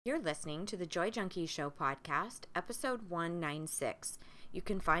You're listening to the Joy Junkie Show podcast, episode 196. You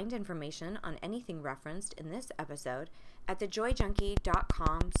can find information on anything referenced in this episode at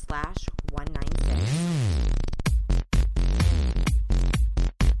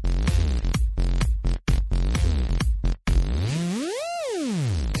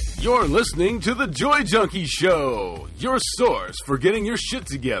You're listening to the Joy Junkie Show, your source for getting your shit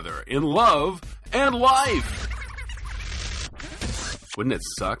together in love and life. Wouldn't it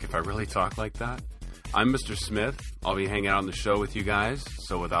suck if I really talked like that? I'm Mr. Smith. I'll be hanging out on the show with you guys.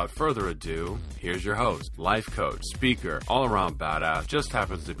 So without further ado, here's your host, life coach, speaker, all-around badass, just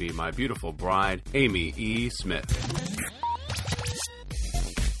happens to be my beautiful bride, Amy E. Smith.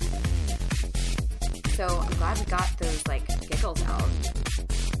 So I'm glad we got those, giggles out.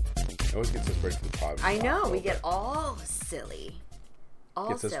 It always gets us ready for the podcast. I know, we get all silly.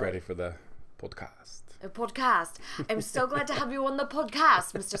 Gets us ready for the podcast. A podcast. I'm so glad to have you on the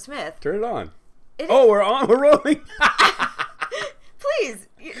podcast, Mr. Smith. Turn it on. We're on. We're rolling. Please.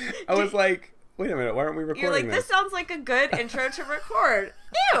 I was like, wait a minute. Why aren't we recording You're like, this sounds like a good intro to record.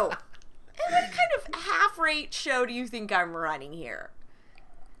 Ew. And what kind of half-rate show do you think I'm running here?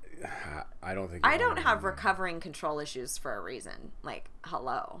 I don't think. I don't have recovering control issues for a reason.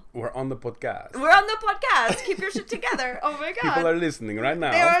 Hello. We're on the podcast. We're on the podcast. Keep your shit together. Oh my god. People are listening right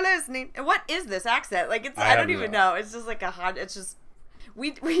now. They are listening. And what is this accent? I don't even know. It's just like a hot. It's just we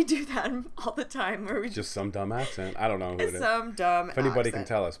do that all the time. Where we just some dumb accent. I don't know who it is. Some dumb. If anybody accent. can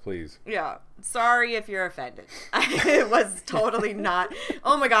tell us, please. Yeah. Sorry if you're offended. It was totally not.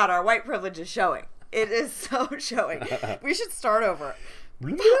 Oh my god, our white privilege is showing. It is so showing. We should start over.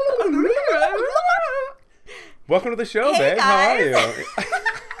 Welcome to the show, hey babe. Guys. How are you?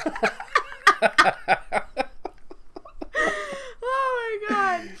 Oh my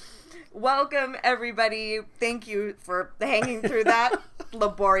god. Welcome, everybody. Thank you for hanging through that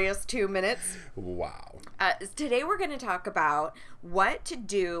laborious 2 minutes. Wow. Today we're going to talk about what to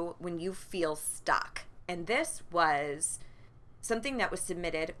do when you feel stuck. And this was something that was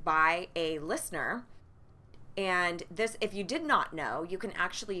submitted by a listener. And this, if you did not know, you can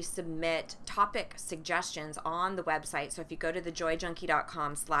actually submit topic suggestions on the website. So if you go to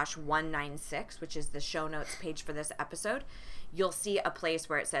thejoyjunkie.com/196, which is the show notes page for this episode, you'll see a place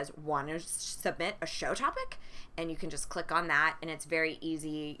where it says want to submit a show topic, and you can just click on that, and it's very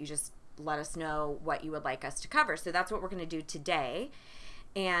easy. You just let us know what you would like us to cover. So that's what we're going to do today.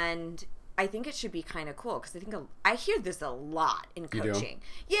 And I think it should be kind of cool because I hear this a lot in coaching.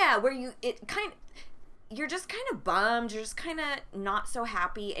 Yeah, where you're just kind of bummed, you're just kind of not so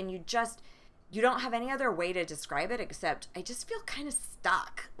happy, and you don't have any other way to describe it except I just feel kind of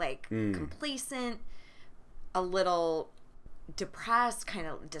stuck, complacent, a little depressed, kind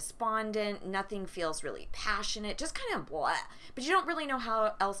of despondent, nothing feels really passionate, just kind of blah, but you don't really know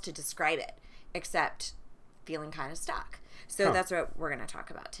how else to describe it except feeling kind of stuck. So that's what we're going to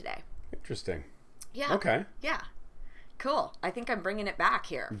talk about today. Interesting. Yeah. Okay. Yeah. Cool. I think I'm bringing it back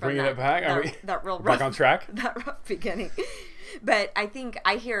here. Bringing it back? That real rough, back on track? That rough beginning. But I think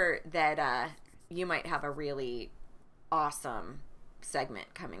I hear that you might have a really awesome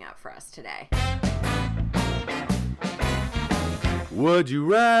segment coming up for us today. Would you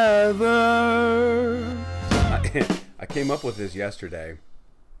rather? I came up with this yesterday.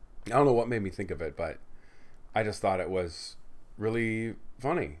 I don't know what made me think of it, but I just thought it was really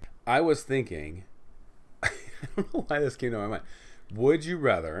funny. I was thinking... I don't know why this came to my mind. Would you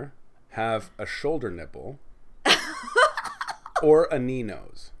rather have a shoulder nipple or a knee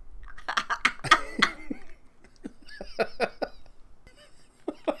nose?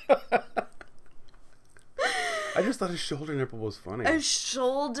 I just thought a shoulder nipple was funny. A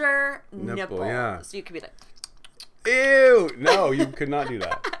shoulder nipple. Yeah. So you could be like, ew! No, you could not do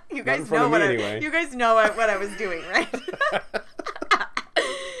that. You guys know what you guys know what I was doing, right?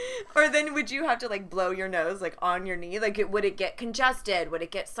 Or then would you have to blow your nose on your knee? Would it get congested? Would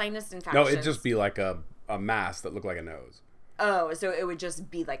it get sinus infections? No, it'd just be like a mass that looked like a nose. Oh, so it would just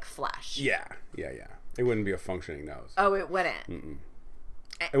be like flesh. Yeah. It wouldn't be a functioning nose. Oh, it wouldn't. Mm-mm.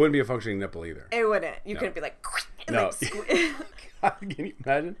 It wouldn't be a functioning nipple either. It wouldn't. You couldn't be no. God, can you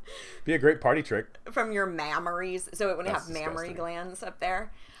imagine? Be a great party trick. From your mammaries, so it wouldn't have mammary glands up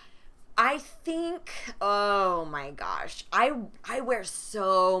there. I think, oh my gosh, I wear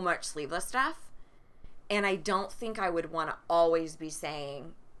so much sleeveless stuff, and I don't think I would want to always be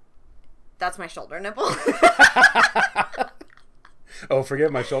saying, that's my shoulder nipple. Oh,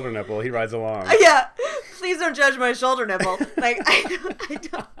 forget my shoulder nipple. He rides along. Yeah, please don't judge my shoulder nipple. I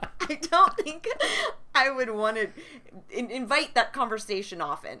don't think I would want to invite that conversation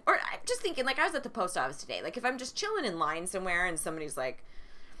often. Or I'm just thinking, I was at the post office today. If I'm just chilling in line somewhere and somebody's like,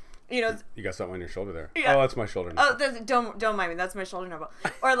 You know, you got something on your shoulder there. Yeah. Oh, that's my shoulder nipple. Oh, don't mind me. That's my shoulder nipple.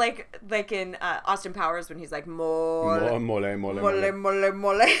 Or like in Austin Powers when he's like mole, mole.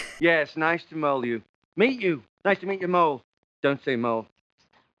 Yes, nice to mole you. Meet you. Nice to meet you, mole. Don't say mole.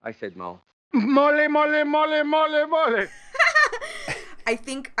 I said mole. Mole, mole, mole, mole, mole. I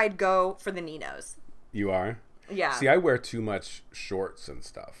think I'd go for the Ninos. You are? Yeah. See, I wear too much shorts and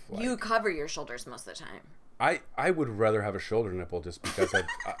stuff. Like, you cover your shoulders most of the time. I would rather have a shoulder nipple just because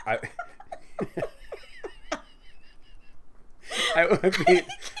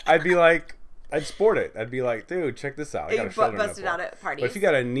I'd be like, I'd sport it. I'd be like, dude, check this out. I got a shoulder nipple. Busted out at parties. But if you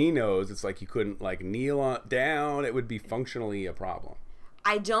got a knee nose, it's like you couldn't like kneel down. It would be functionally a problem.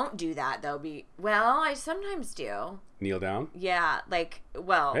 I don't do that though. Well, I sometimes do. Kneel down? Yeah, like,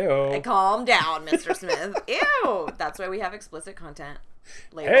 well, Hey-o. Calm down, Mr. Smith. Ew. That's why we have explicit content.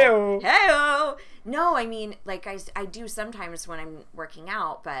 Hey-o. Hey-o. No, I mean, like, I do sometimes when I'm working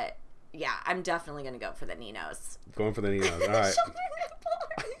out, but yeah, I'm definitely going to go for the Ninos. Going for the knee nose. All right.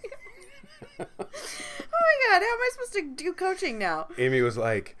 Oh my God, how am I supposed to do coaching now? Amy was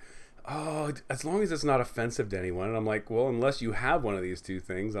like, oh, as long as it's not offensive to anyone. And I'm like, well, unless you have one of these two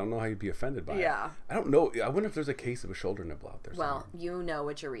things, I don't know how you'd be offended by it. Yeah. I don't know. I wonder if there's a case of a shoulder nipple out there somewhere. Well, you know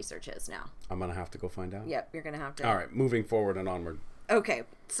what your research is now. I'm going to have to go find out. Yep, you're going to have to. All right, moving forward and onward. Okay,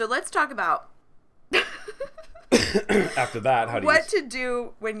 so let's talk about After that, how do what to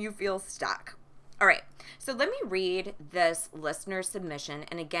do when you feel stuck. All right, so let me read this listener submission.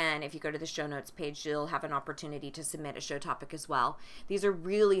 And again, if you go to the show notes page, you'll have an opportunity to submit a show topic as well. These are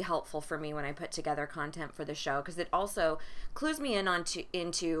really helpful for me when I put together content for the show because it also clues me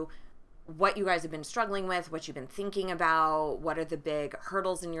into what you guys have been struggling with, what you've been thinking about, what are the big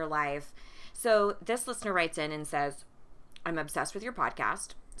hurdles in your life. So this listener writes in and says, I'm obsessed with your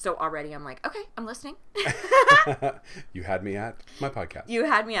podcast. So already I'm like, okay, I'm listening. You had me at my podcast. You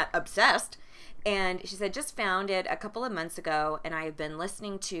had me at obsessed. And she said, just found it a couple of months ago, and I have been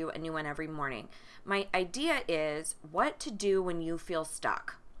listening to a new one every morning. My idea is what to do when you feel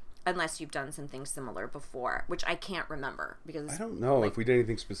stuck, unless you've done something similar before, which I can't remember because I don't know if we did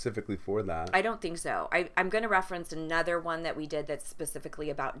anything specifically for that. I don't think so. I'm going to reference another one that we did that's specifically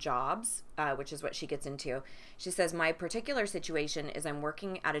about jobs, which is what she gets into. She says, my particular situation is I'm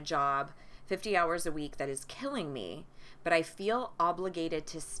working at a job 50 hours a week that is killing me, but I feel obligated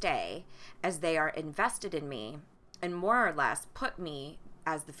to stay as they are invested in me and more or less put me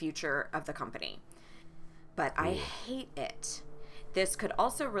as the future of the company. But I hate it. This could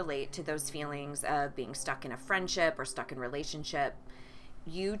also relate to those feelings of being stuck in a friendship or stuck in a relationship.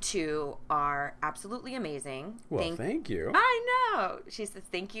 You two are absolutely amazing. Well, thank you. I know. She says,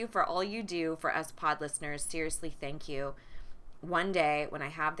 thank you for all you do for us pod listeners. Seriously, thank you. One day when I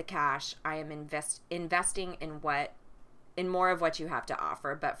have the cash, I am investing in more of what you have to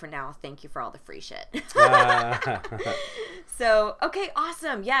offer. But for now, thank you for all the free shit. So, okay,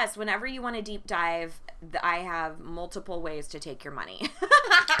 awesome. Yes, whenever you want to deep dive, I have multiple ways to take your money.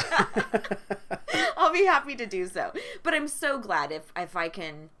 I'll be happy to do so. But I'm so glad if I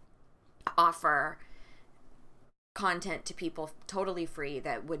can offer content to people totally free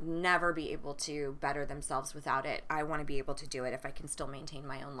that would never be able to better themselves without it. I want to be able to do it if I can still maintain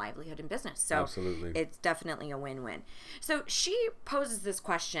my own livelihood and business. So absolutely, it's definitely a win-win. So she poses this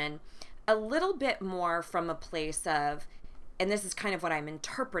question a little bit more from a place of, and this is kind of what I'm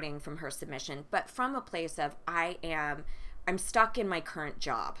interpreting from her submission, but from a place of I'm stuck in my current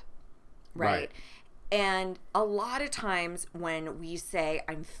job, right? And a lot of times when we say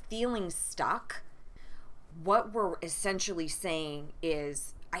I'm feeling stuck, what we're essentially saying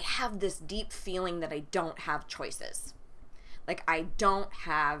is I have this deep feeling that I don't have choices. Like I don't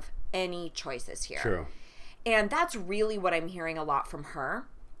have any choices here. True. And that's really what I'm hearing a lot from her.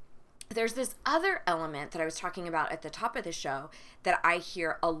 There's this other element that I was talking about at the top of the show that I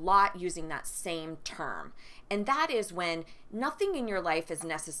hear a lot using that same term. And that is when nothing in your life is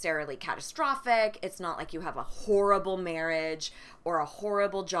necessarily catastrophic. It's not like you have a horrible marriage or a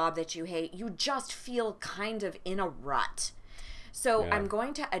horrible job that you hate. You just feel kind of in a rut. So I'm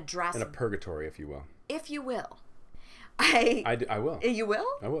going to address... in a purgatory, if you will. If you will. I will. You will?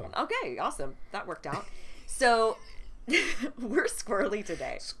 I will. Okay, awesome. That worked out. So... we're squirrely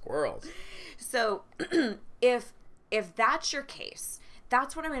today. Squirrels. So if that's your case,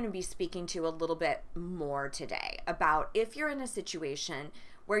 that's what I'm going to be speaking to a little bit more today about if you're in a situation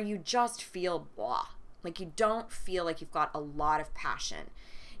where you just feel blah, like you don't feel like you've got a lot of passion.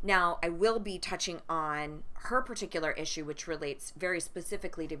 Now, I will be touching on her particular issue, which relates very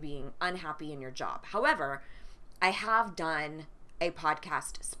specifically to being unhappy in your job. However, I have done a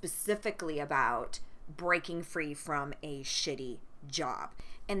podcast specifically about breaking free from a shitty job.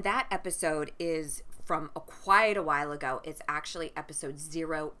 And that episode is from quite a while ago. It's actually episode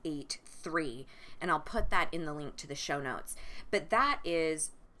 083. And I'll put that in the link to the show notes. But that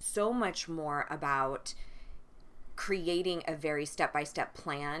is so much more about creating a very step-by-step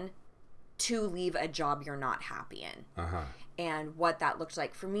plan to leave a job you're not happy in. And what that looked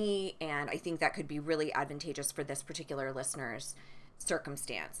like for me. And I think that could be really advantageous for this particular listener's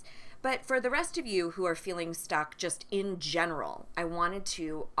circumstance. But for the rest of you who are feeling stuck just in general, I wanted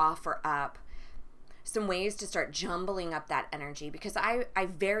to offer up some ways to start jumbling up that energy, because I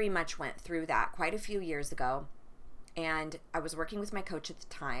very much went through that quite a few years ago. And I was working with my coach at the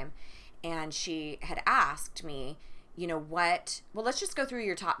time, and she had asked me, you know, let's just go through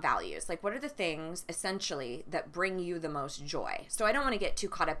your top values. Like, what are the things essentially that bring you the most joy? So I don't want to get too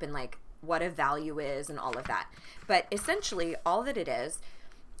caught up in like what a value is and all of that. But essentially all that it is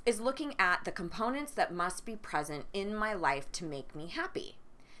looking at the components that must be present in my life to make me happy.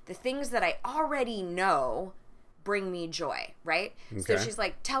 The things that I already know bring me joy, right? Okay. So she's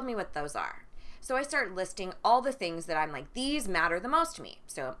like, tell me what those are. So I start listing all the things that I'm like, these matter the most to me.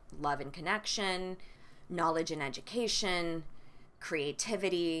 So love and connection, knowledge and education,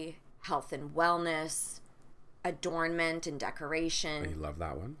 creativity, health and wellness, adornment and decoration. Oh, you love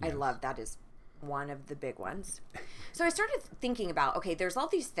that one? Yes. I love that is one of the big ones. So I started thinking about, okay, there's all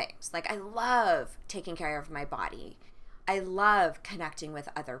these things. Like, I love taking care of my body. I love connecting with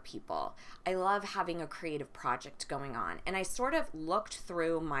other people. I love having a creative project going on. And I sort of looked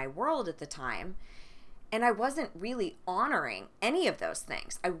through my world at the time, and I wasn't really honoring any of those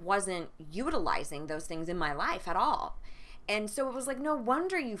things. I wasn't utilizing those things in my life at all. And so it was like, no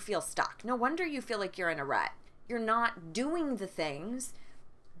wonder you feel stuck. No wonder you feel like you're in a rut. You're not doing the things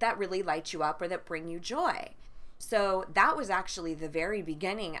that really light you up or that bring you joy. So that was actually the very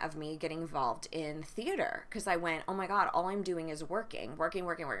beginning of me getting involved in theater, because I went, oh my God, all I'm doing is working.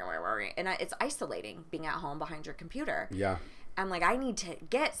 And it's isolating being at home behind your computer. Yeah. I'm like, I need to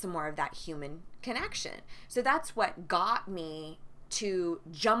get some more of that human connection. So that's what got me to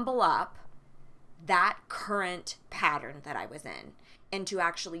jumble up that current pattern that I was in and to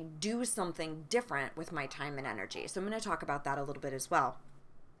actually do something different with my time and energy. So I'm going to talk about that a little bit as well.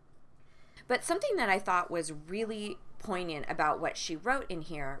 But something that I thought was really poignant about what she wrote in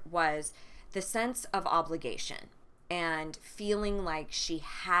here was the sense of obligation and feeling like she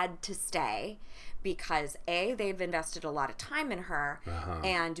had to stay because A, they've invested a lot of time in her,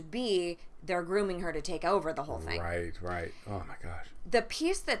 and B, they're grooming her to take over the whole thing. Right. Oh my gosh. The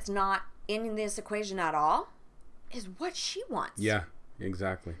piece that's not in this equation at all is what she wants. Yeah,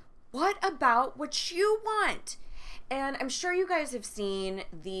 exactly. What about what you want? And I'm sure you guys have seen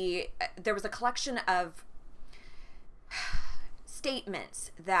there was a collection of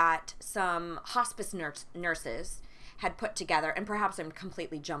statements that some hospice nurses had put together, and perhaps I'm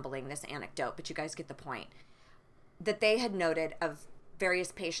completely jumbling this anecdote, but you guys get the point, that they had noted of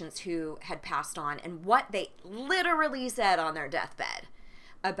various patients who had passed on and what they literally said on their deathbed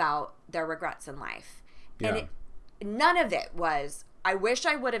about their regrets in life. Yeah. And none of it was, I wish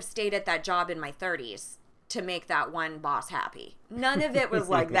I would have stayed at that job in my 30s to make that one boss happy. None of it was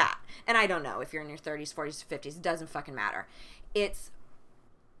like that. And I don't know if you're in your 30s, 40s, 50s, it doesn't fucking matter. It's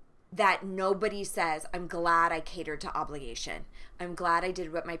that nobody says, I'm glad I catered to obligation. I'm glad I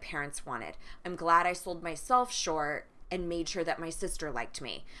did what my parents wanted. I'm glad I sold myself short and made sure that my sister liked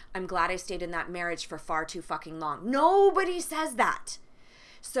me. I'm glad I stayed in that marriage for far too fucking long. Nobody says that.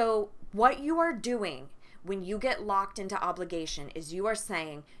 So what you are doing when you get locked into obligation is you are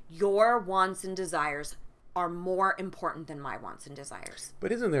saying your wants and desires are more important than my wants and desires.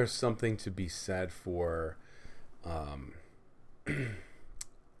 But isn't there something to be said for,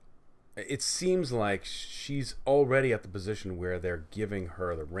 it seems like she's already at the position where they're giving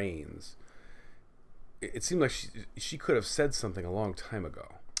her the reins. It seemed like she could have said something a long time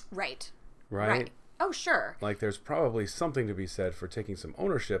ago. Right. Oh, sure. Like there's probably something to be said for taking some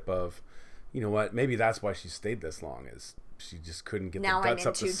ownership of, you know what, maybe that's why she stayed this long, is she just couldn't get the guts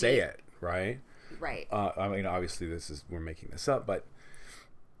up to say it, right? Right. I mean, obviously we're making this up, but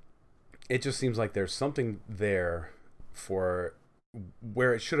it just seems like there's something there for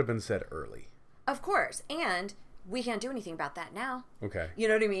where it should have been said early. Of course. And we can't do anything about that now. Okay. You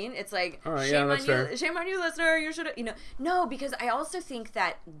know what I mean? It's like, all right, shame on you, fair. Shame on you, listener. You should have, no, because I also think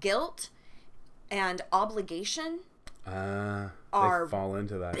that guilt and obligation are fall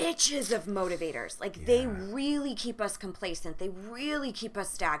into that. Bitches of motivators. Like they really keep us complacent. They really keep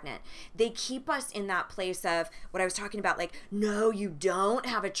us stagnant. They keep us in that place of what I was talking about. Like, no, you don't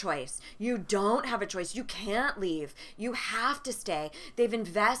have a choice. You don't have a choice. You can't leave. You have to stay. They've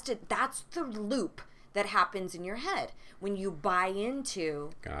invested. That's the loop that happens in your head when you buy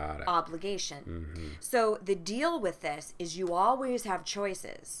into obligation. Mm-hmm. So the deal with this is you always have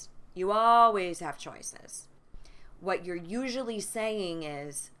choices. You always have choices. What you're usually saying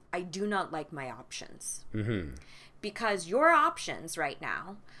is, I do not like my options. Mm-hmm. Because your options right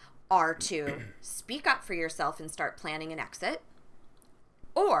now are to speak up for yourself and start planning an exit,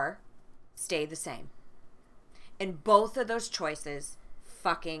 or stay the same. And both of those choices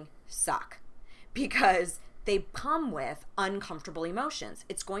fucking suck because they come with uncomfortable emotions.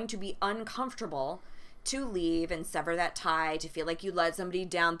 It's going to be uncomfortable to leave and sever that tie, to feel like you let somebody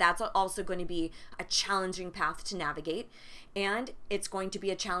down. That's also going to be a challenging path to navigate. And it's going to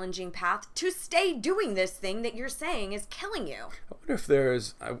be a challenging path to stay doing this thing that you're saying is killing you.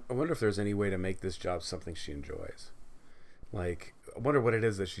 I wonder if there's any way to make this job something she enjoys. Like, I wonder what it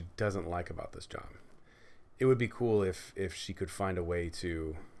is that she doesn't like about this job. It would be cool if she could find a way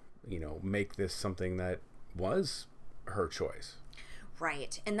to, make this something that was her choice.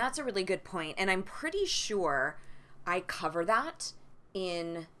 Right. And that's a really good point. And I'm pretty sure I cover that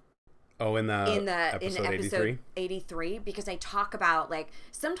in episode 83, because I talk about, like,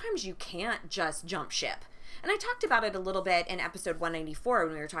 sometimes you can't just jump ship. And I talked about it a little bit in episode 194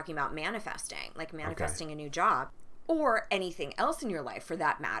 when we were talking about manifesting, like manifesting a new job or anything else in your life for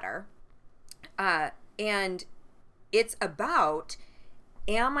that matter. And it's about,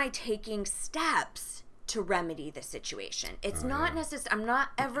 am I taking steps to remedy the situation? It's not necessarily, I'm not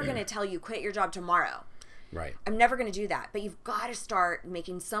ever going to tell you quit your job tomorrow. Right. I'm never going to do that, but you've got to start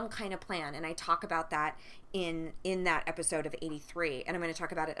making some kind of plan. And I talk about that in that episode of 83, and I'm going to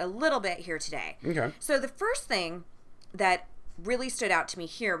talk about it a little bit here today. Okay. So the first thing that really stood out to me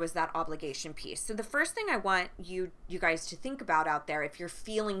here was that obligation piece. So the first thing I want you guys to think about out there, if you're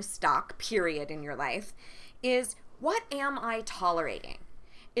feeling stuck, period, in your life, is, what am I tolerating?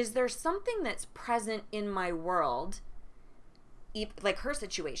 Is there something that's present in my world, like her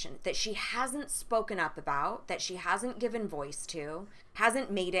situation, that she hasn't spoken up about, that she hasn't given voice to, hasn't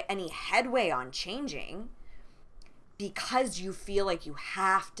made it any headway on changing, because you feel like you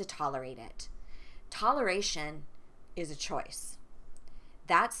have to tolerate it? Toleration is a choice.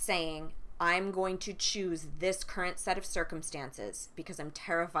 That's saying, I'm going to choose this current set of circumstances because I'm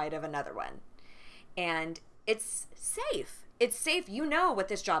terrified of another one. And it's safe. It's safe. You know what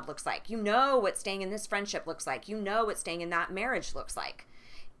this job looks like. You know what staying in this friendship looks like. You know what staying in that marriage looks like.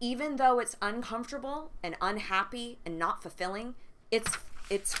 Even though it's uncomfortable and unhappy and not fulfilling,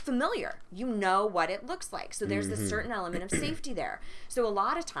 it's familiar. You know what it looks like. So there's this certain element of safety there. So a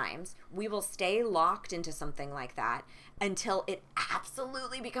lot of times we will stay locked into something like that until it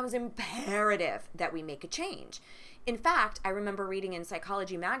absolutely becomes imperative that we make a change. In fact, I remember reading in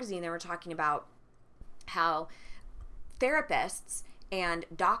Psychology Magazine, they were talking about how therapists and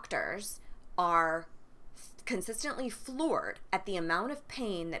doctors are consistently floored at the amount of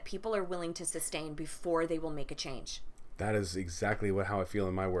pain that people are willing to sustain before they will make a change. That is exactly how I feel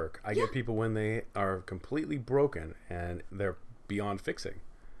in my work. I get people when they are completely broken and they're beyond fixing.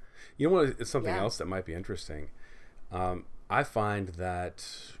 You know what? It's something else that might be interesting. I find that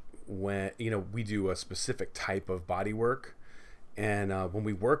when, we do a specific type of body work, and when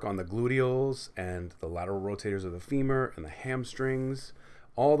we work on the gluteals and the lateral rotators of the femur and the hamstrings,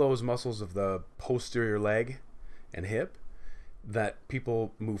 all those muscles of the posterior leg and hip, that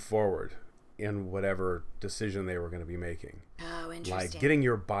people move forward in whatever decision they were going to be making. Oh, interesting. Like, getting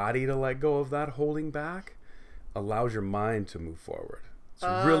your body to let go of that holding back allows your mind to move forward.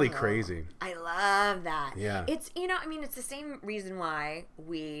 It's really crazy. I love that. Yeah. It's, it's the same reason why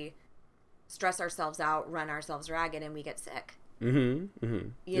we stress ourselves out, run ourselves ragged, and we get sick. Mm-hmm. Mm-hmm.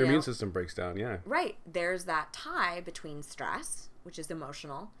 Your immune system breaks down, yeah. Right. There's that tie between stress, which is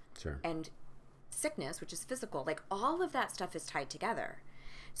emotional, and sickness, which is physical. Like, all of that stuff is tied together.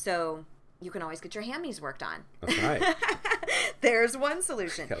 So you can always get your hammies worked on. That's right. There's one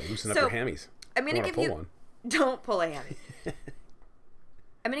solution. Gotta loosen up your hammies. I'm going to give you... Don't pull a hammy.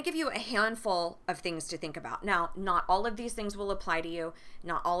 I'm going to give you a handful of things to think about. Now, not all of these things will apply to you.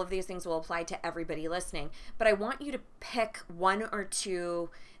 Not all of these things will apply to everybody listening. But I want you to pick one or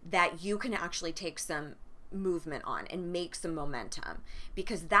two that you can actually take some movement on and make some momentum.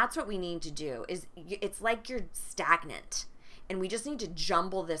 Because that's what we need to do. It's like you're stagnant. And we just need to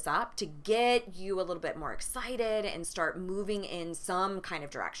jumble this up to get you a little bit more excited and start moving in some kind of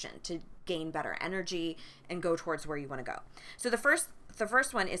direction to gain better energy and go towards where you want to go. So the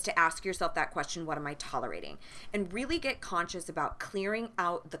first one is to ask yourself that question, what am I tolerating? And really get conscious about clearing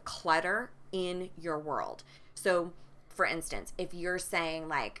out the clutter in your world. So, for instance, if you're saying,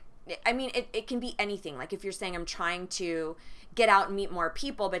 like, I mean, it can be anything. Like if you're saying I'm trying to get out and meet more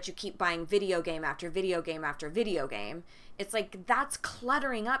people, but you keep buying video game after video game after video game, it's like that's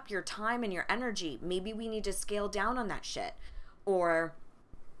cluttering up your time and your energy. Maybe we need to scale down on that shit. Or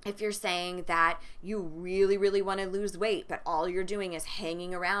if you're saying that you really, really want to lose weight, but all you're doing is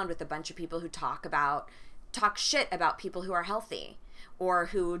hanging around with a bunch of people who talk shit about people who are healthy, or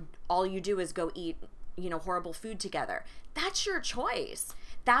who all you do is go eat, horrible food together. That's your choice.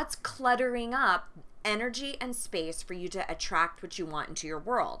 That's cluttering up energy and space for you to attract what you want into your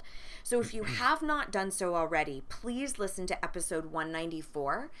world. So if you have not done so already, please listen to episode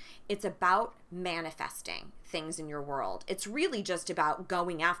 194. It's about manifesting things in your world. It's really just about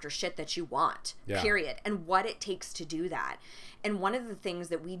going after shit that you want, period, and what it takes to do that. And one of the things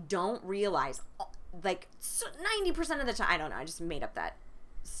that we don't realize, like 90% of the time, I don't know, I just made up that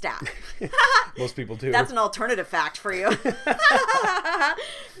stat. Most people do. That's an alternative fact for you.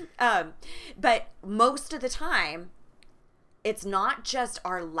 But most of the time, it's not just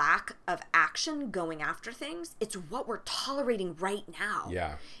our lack of action going after things. It's what we're tolerating right now.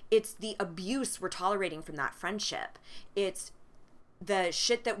 Yeah. It's the abuse we're tolerating from that friendship. It's the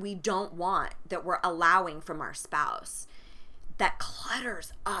shit that we don't want that we're allowing from our spouse that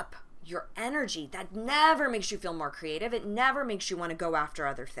clutters up your energy. That never makes you feel more creative. It never makes you want to go after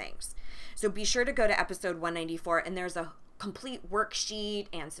other things. So be sure to go to episode 194, and there's a complete worksheet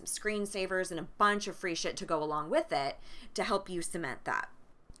and some screensavers and a bunch of free shit to go along with it to help you cement that.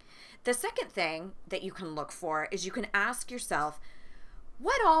 The second thing that you can look for is you can ask yourself,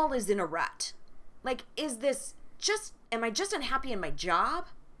 what all is in a rut? Like, is this just, am I just unhappy in my job?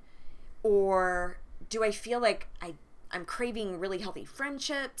 Or do I feel like I'm craving really healthy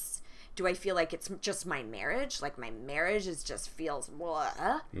friendships? Do I feel like it's just my marriage? Like my marriage feels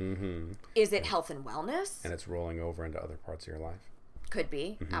blah. Mm-hmm. Is it health and wellness? And it's rolling over into other parts of your life. Could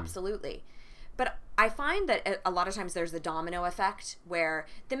be, Mm-hmm. absolutely. But I find that a lot of times there's the domino effect where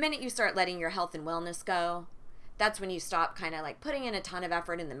the minute you start letting your health and wellness go, that's when you stop kind of like putting in a ton of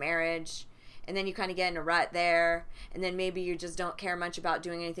effort in the marriage. And then you kind of get in a rut there. And then maybe you just don't care much about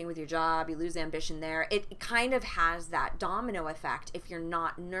doing anything with your job. You lose ambition there. It kind of has that domino effect if you're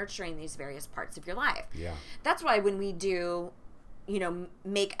not nurturing these various parts of your life. Yeah. That's why when we do,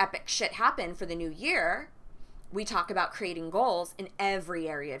 make epic shit happen for the new year, we talk about creating goals in every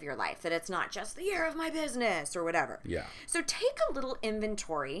area of your life. That it's not just the year of my business or whatever. Yeah. So take a little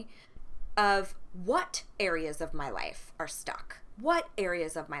inventory of what areas of my life are stuck. What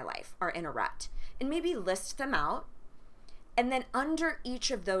areas of my life are in a rut, and maybe list them out. And then under each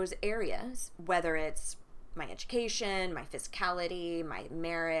of those areas, whether it's my education, my physicality, my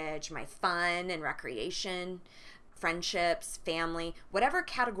marriage, my fun and recreation, friendships, family, whatever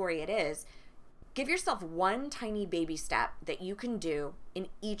category it is, give yourself one tiny baby step that you can do in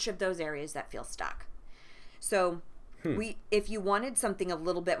each of those areas that feel stuck. So if you wanted something a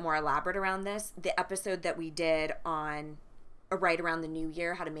little bit more elaborate around this, the episode that we did on right around the new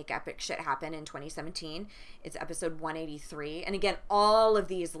year, how to make epic shit happen in 2017. It's episode 183. And again, all of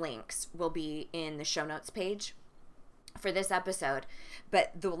these links will be in the show notes page for this episode.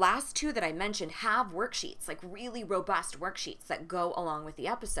 But the last two that I mentioned have worksheets, like really robust worksheets that go along with the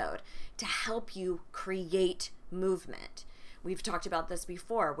episode to help you create movement. We've talked about this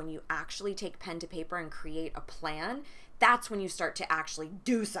before. When you actually take pen to paper and create a plan, that's when you start to actually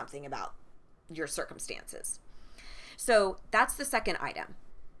do something about your circumstances. So that's the second item.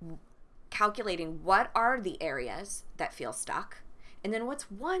 Calculating what are the areas that feel stuck, and then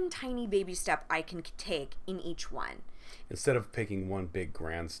what's one tiny baby step I can take in each one. Instead of picking one big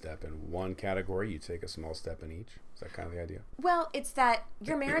grand step in one category, you take a small step in each. Is that kind of the idea? Well, it's that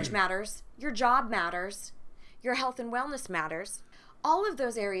your marriage matters, your job matters, your health and wellness matters. All of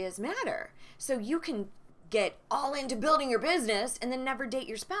those areas matter. So you can get all into building your business and then never date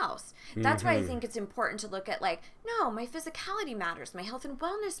your spouse. That's why I think it's important to look at like, no, my physicality matters, my health and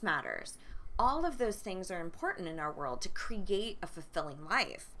wellness matters. All of those things are important in our world to create a fulfilling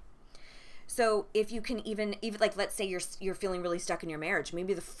life. So if you can even like, let's say you're feeling really stuck in your marriage,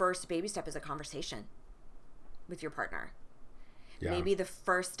 maybe the first baby step is a conversation with your partner. Yeah. Maybe the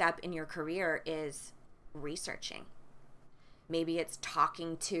first step in your career is researching. Maybe it's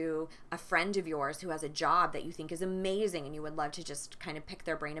talking to a friend of yours who has a job that you think is amazing and you would love to just kind of pick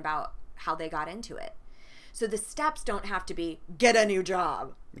their brain about how they got into it. So the steps don't have to be get a new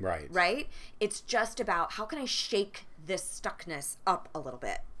job. Right? It's just about how can I shake this stuckness up a little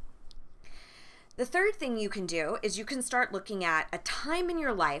bit. The third thing you can do is you can start looking at a time in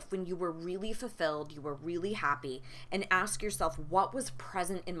your life when you were really fulfilled, you were really happy, and ask yourself, what was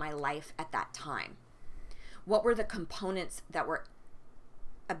present in my life at that time? What were the components that were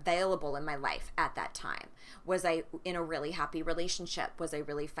available in my life at that time? Was I in a really happy relationship? Was I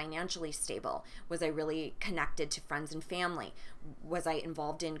really financially stable? Was I really connected to friends and family? Was I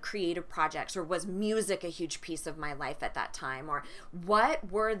involved in creative projects, or was music a huge piece of my life at that time? Or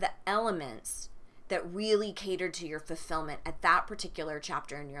what were the elements that really catered to your fulfillment at that particular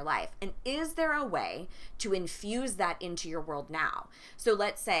chapter in your life? And is there a way to infuse that into your world now? So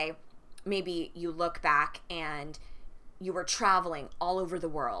let's say maybe you look back and you were traveling all over the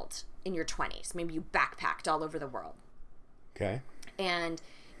world in your 20s. Maybe you backpacked all over the world. Okay. And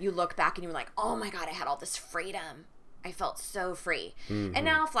you look back and you're like, oh my God, I had all this freedom. I felt so free. Mm-hmm. And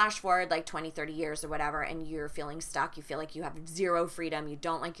now flash forward like 20, 30 years or whatever, and you're feeling stuck. You feel like you have zero freedom. You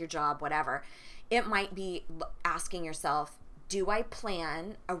don't like your job, whatever. It might be asking yourself, do I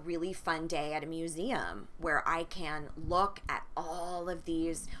plan a really fun day at a museum where I can look at all of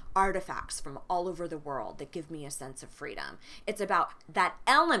these artifacts from all over the world that give me a sense of freedom? It's about that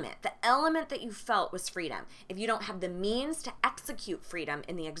element, the element that you felt was freedom. If you don't have the means to execute freedom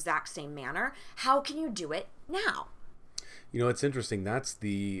in the exact same manner, how can you do it now? You know, it's interesting. That's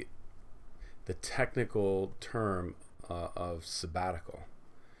the technical term of sabbatical.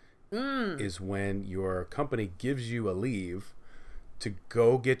 Is when your company gives you a leave to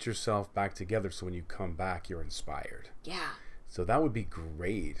go get yourself back together, so when you come back, you're inspired. Yeah. So that would be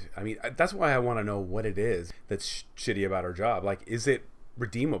great. I mean, that's why I want to know what it is that's shitty about our job. Like, is it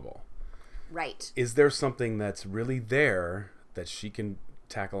redeemable? Right. Is there something that's really there that she can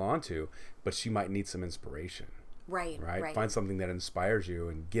tackle onto, but she might need some inspiration? Right. Find something that inspires you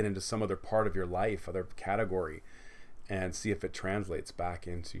and get into some other part of your life, other category, and see if it translates back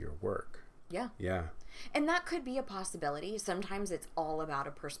into your work. Yeah. Yeah. And that could be a possibility. Sometimes it's all about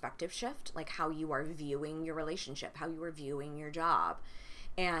a perspective shift, like how you are viewing your relationship, how you are viewing your job.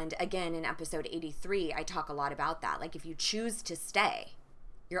 And again, in episode 83, I talk a lot about that. Like, if you choose to stay,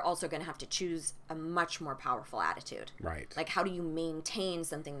 you're also going to have to choose a much more powerful attitude. Right. Like, how do you maintain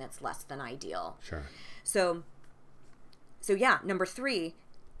something that's less than ideal? Sure. So yeah, number 3,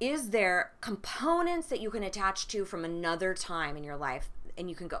 is there components that you can attach to from another time in your life, and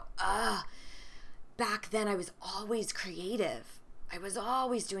you can go, back then I was always creative. I was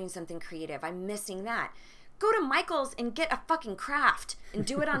always doing something creative. I'm missing that. Go to Michael's and get a fucking craft and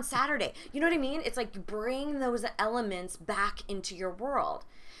do it on Saturday. You know what I mean? It's like you bring those elements back into your world.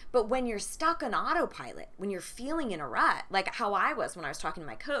 But when you're stuck on autopilot, when you're feeling in a rut, like how I was when I was talking to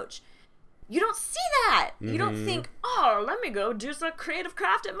my coach, you don't see that. You don't think, oh, let me go do some creative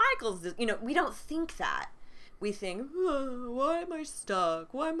craft at Michael's. You know, we don't think that. We think, oh, why am I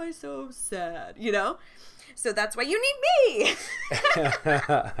stuck? Why am I so sad? You know? So that's why you need me.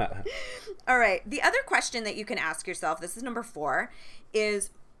 All right. The other question that you can ask yourself, this is number 4, is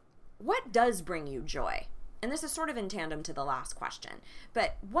what does bring you joy? And this is sort of in tandem to the last question.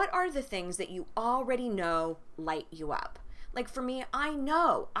 But what are the things that you already know light you up? Like for me,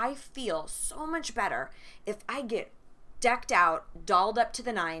 I feel so much better if I get decked out, dolled up to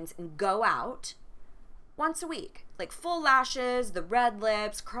the nines, and go out once a week. Like full lashes, the red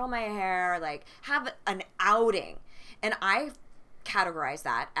lips, curl my hair, like have an outing. And I categorize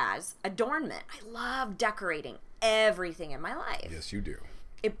that as adornment. I love decorating everything in my life. Yes, you do.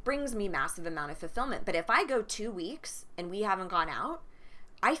 It brings me massive amount of fulfillment. But if I go 2 weeks and we haven't gone out,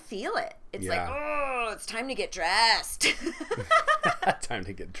 I feel it. It's like, oh, it's time to get dressed. Time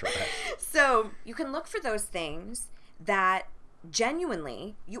to get dressed. So you can look for those things that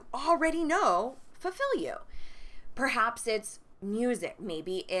genuinely you already know fulfill you. Perhaps it's music.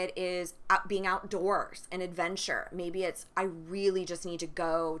 Maybe it is being outdoors, an adventure. Maybe it's I really just need to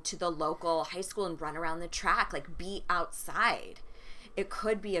go to the local high school and run around the track, like be outside. It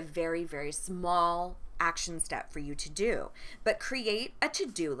could be a very, very small action step for you to do, but create a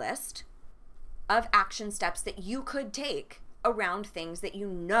to-do list of action steps that you could take around things that you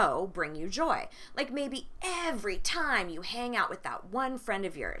know bring you joy. Like maybe every time you hang out with that one friend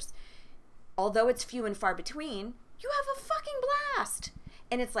of yours, although it's few and far between, you have a fucking blast.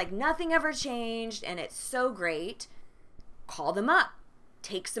 And it's like nothing ever changed and it's so great. Call them up,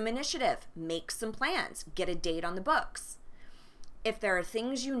 take some initiative, make some plans, get a date on the books. If there are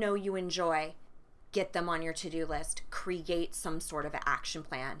things you know you enjoy, get them on your to-do list, create some sort of an action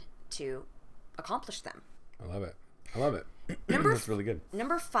plan to accomplish them. I love it. That's really good.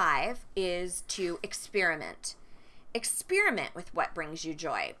 Number 5 is to experiment. Experiment with what brings you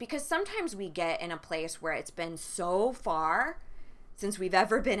joy, because sometimes we get in a place where it's been so far since we've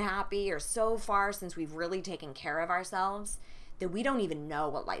ever been happy, or so far since we've really taken care of ourselves, that we don't even know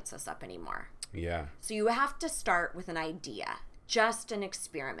what lights us up anymore. Yeah. So you have to start with an idea, just an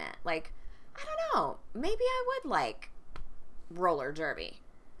experiment. Like, I don't know, maybe I would like roller derby.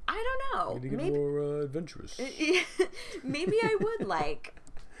 I don't know. Maybe get more adventurous. Maybe I would like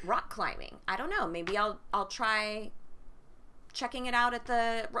rock climbing. I don't know. Maybe I'll try checking it out at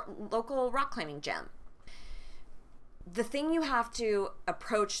the local rock climbing gym. The thing you have to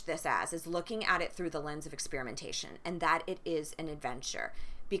approach this as is looking at it through the lens of experimentation, and that it is an adventure,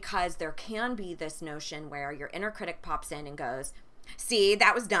 because there can be this notion where your inner critic pops in and goes, see,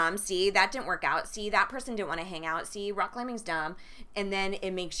 that was dumb. See, that didn't work out. See, that person didn't want to hang out. See, rock climbing's dumb. And then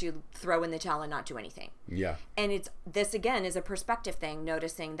it makes you throw in the towel and not do anything. Yeah. And this again is a perspective thing,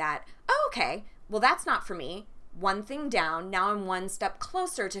 noticing that, oh, okay, well, that's not for me. One thing down. Now I'm one step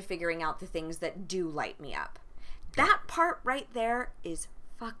closer to figuring out the things that do light me up. That part right there is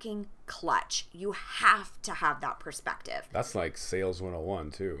fucking clutch. You have to have that perspective. That's like sales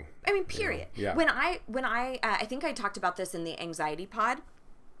 101 too. I mean, period. Yeah. When I think I talked about this in the anxiety pod.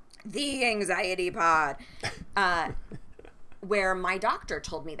 Where my doctor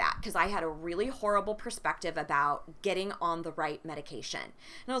told me that, because I had a really horrible perspective about getting on the right medication.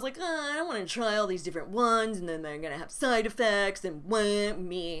 And I was like, I don't want to try all these different ones, and then they're going to have side effects, and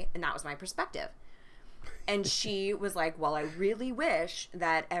me. And that was my perspective. And she was like, well, I really wish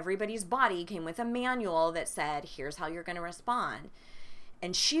that everybody's body came with a manual that said, here's how you're going to respond.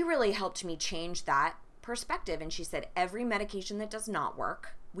 And she really helped me change that perspective. And she said, every medication that does not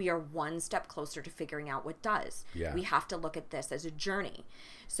work, we are one step closer to figuring out what does. Yeah. We have to look at this as a journey.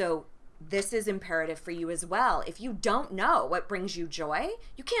 So this is imperative for you as well. If you don't know what brings you joy,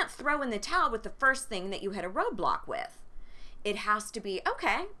 you can't throw in the towel with the first thing that you hit a roadblock with. It has to be,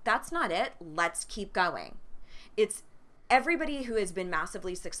 okay, that's not it. Let's keep going. It's everybody who has been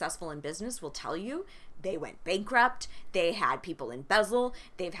massively successful in business will tell you they went bankrupt. They had people embezzle.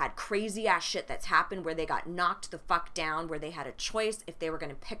 They've had crazy ass shit that's happened where they got knocked the fuck down, where they had a choice if they were going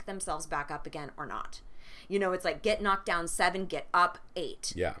to pick themselves back up again or not. You know, it's like get knocked down 7, get up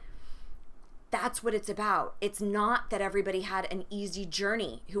 8. Yeah. That's what it's about. It's not that everybody had an easy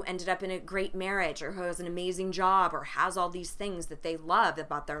journey who ended up in a great marriage or who has an amazing job or has all these things that they love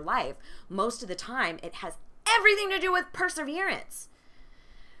about their life. Most of the time, it has everything to do with perseverance.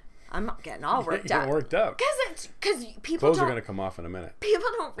 I'm not getting all worked up. Worked up. Because people Clothes are going to come off in a minute. People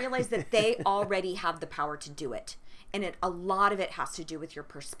don't realize that they already have the power to do it. And a lot of it has to do with your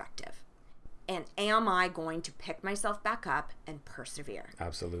perspective. And am I going to pick myself back up and persevere?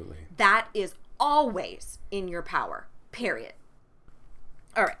 Absolutely. That is always in your power, period.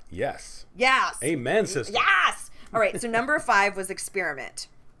 All right. Yes. Yes. Amen, sister. Yes. All right. So number 5 was experiment.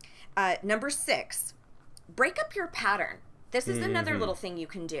 Number 6, break up your pattern. This is another little thing you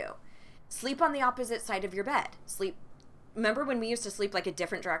can do. Sleep on the opposite side of your bed. Remember when we used to sleep like a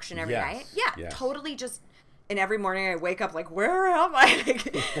different direction every night? Yeah. Yes. Totally just... And every morning I wake up like, where am I?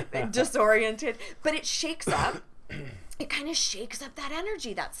 Like, disoriented. But it shakes up. It kind of shakes up that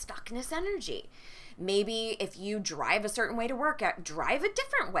energy, that stuckness energy. Maybe if you drive a certain way to work, drive a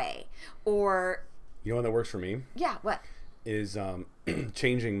different way. Or... You know what that works for me? Yeah, what? Is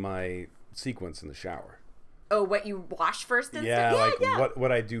changing my sequence in the shower. Oh, what you wash first and yeah, stuff? like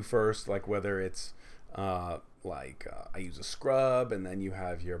what I do first, like whether it's... I use a scrub, and then you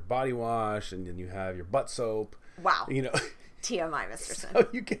have your body wash, and then you have your butt soap. Wow. You know. TMI, Mr. Smith. So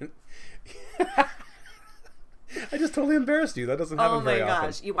you can... I just totally embarrassed you. That doesn't happen very often. Oh my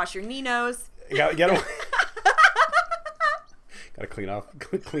gosh. You wash your Ninos. Gotta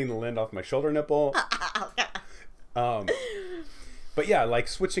clean the lint off my shoulder nipple. But yeah, like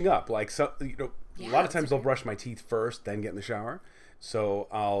switching up. Like, so, a lot of times I'll brush my teeth first, then get in the shower. So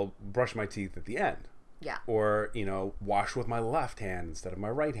I'll brush my teeth at the end. Yeah. Or, wash with my left hand instead of my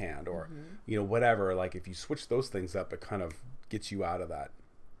right hand, or, whatever. Like, if you switch those things up, it kind of gets you out of that.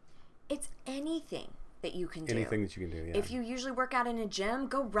 It's anything that you can do. Anything that you can do, yeah. If you usually work out in a gym,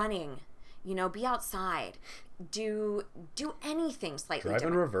 go running. Be outside. Do anything slightly Drive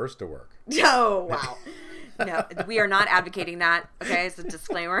different. in reverse to work. Oh, wow. No, we are not advocating that. Okay, it's a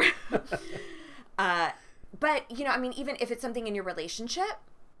disclaimer. But, even if it's something in your relationship,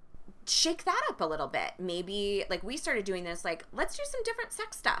 shake that up a little bit. Maybe, like, we started doing this, like, let's do some different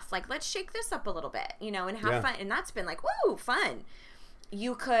sex stuff. Like, let's shake this up a little bit, and have fun. And that's been like, woo, fun.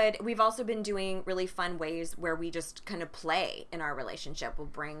 We've also been doing really fun ways where we just kind of play in our relationship. We'll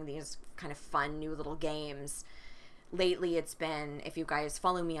bring these kind of fun new little games. Lately, it's been, if you guys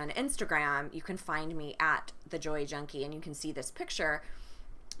follow me on Instagram, you can find me at The Joy Junkie, and you can see this picture.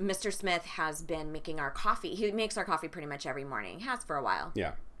 Mr. Smith has been making our coffee. He makes our coffee pretty much every morning. He has for a while.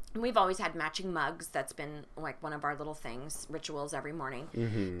 Yeah. And we've always had matching mugs. That's been like one of our little things, rituals every morning.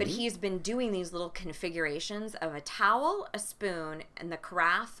 Mm-hmm. But he's been doing these little configurations of a towel, a spoon, and the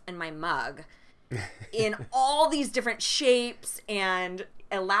carafe and my mug in all these different shapes. And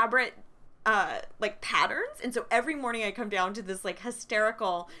elaborate like patterns. And so every morning I come down to this like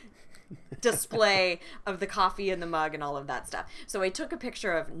hysterical display of the coffee in the mug and all of that stuff. So I took a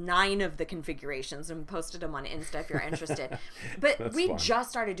picture of 9 of the configurations and posted them on Insta if you're interested. But we just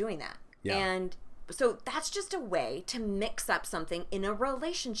started doing that. Yeah. And so that's just a way to mix up something in a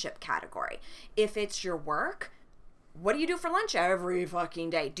relationship category. If it's your work, what do you do for lunch every fucking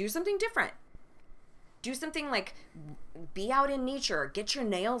day? Do something different. Do something like be out in nature, get your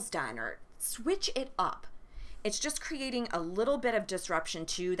nails done, or switch it up. It's just creating a little bit of disruption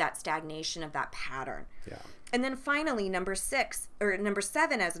to that stagnation of that pattern. Yeah. And then finally, number 7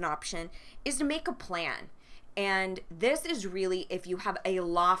 as an option is to make a plan. And this is really if you have a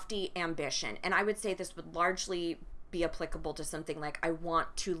lofty ambition. And I would say this would largely be applicable to something like, I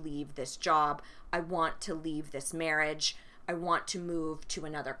want to leave this job. I want to leave this marriage. I want to move to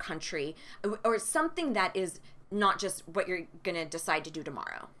another country, or something that is not just what you're going to decide to do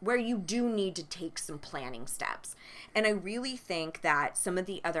tomorrow, where you do need to take some planning steps. And I really think that some of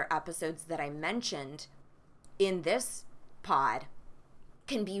the other episodes that I mentioned in this pod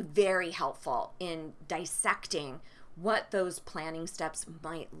can be very helpful in dissecting what those planning steps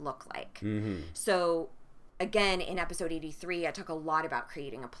might look like. Mm-hmm. So again, in episode 83, I talk a lot about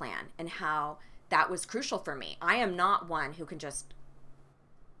creating a plan and how that was crucial for me. I am not one who can just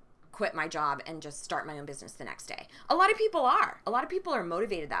quit my job and just start my own business the next day. A lot of people are. A lot of people are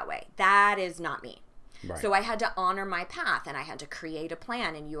motivated that way. That is not me. Right. So I had to honor my path and I had to create a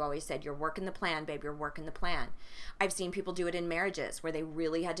plan. And you always said, you're working the plan, babe, you're working the plan. I've seen people do it in marriages where they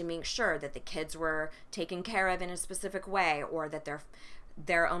really had to make sure that the kids were taken care of in a specific way, or that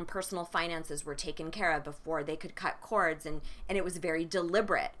their own personal finances were taken care of before they could cut cords. And it was very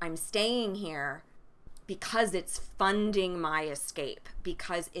deliberate. I'm staying here because it's funding my escape,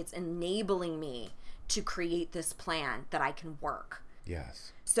 because it's enabling me to create this plan that I can work.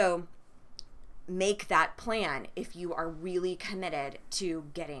 Yes. So make that plan if you are really committed to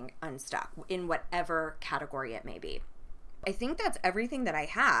getting unstuck in whatever category it may be. I think that's everything that I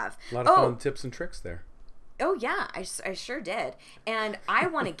have. A lot of fun tips and tricks there. Oh, yeah, I sure did. And I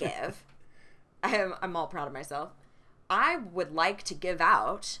want to give, I'm all proud of myself, I would like to give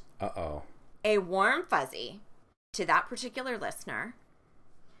out a warm fuzzy to that particular listener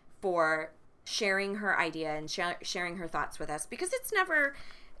for sharing her idea and sharing her thoughts with us, because it's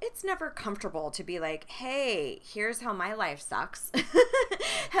never comfortable to be like, hey, here's how my life sucks.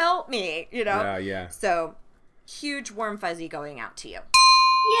 Help me, you know? Yeah, yeah. So, huge warm fuzzy going out to you.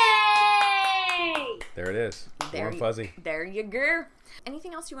 Yay! There it is. Warm fuzzy. There you go.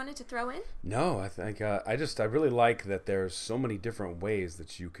 Anything else you wanted to throw in? No, I think I really like that there's so many different ways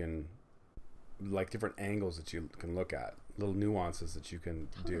that you can, like different angles that you can look at, little nuances that you can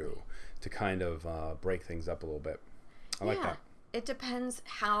do to kind of break things up a little bit. I like that. It depends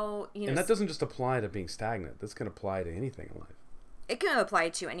how, And that doesn't just apply to being stagnant. This can apply to anything in life. It can apply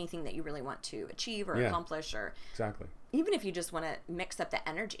to anything that you really want to achieve or accomplish, or exactly. Even if you just want to mix up the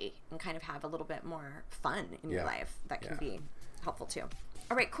energy and kind of have a little bit more fun in your life, that can be helpful too.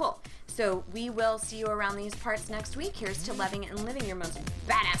 All right, cool. So we will see you around these parts next week. Here's to loving and living your most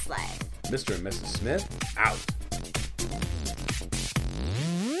badass life. Mr. and Mrs. Smith, out.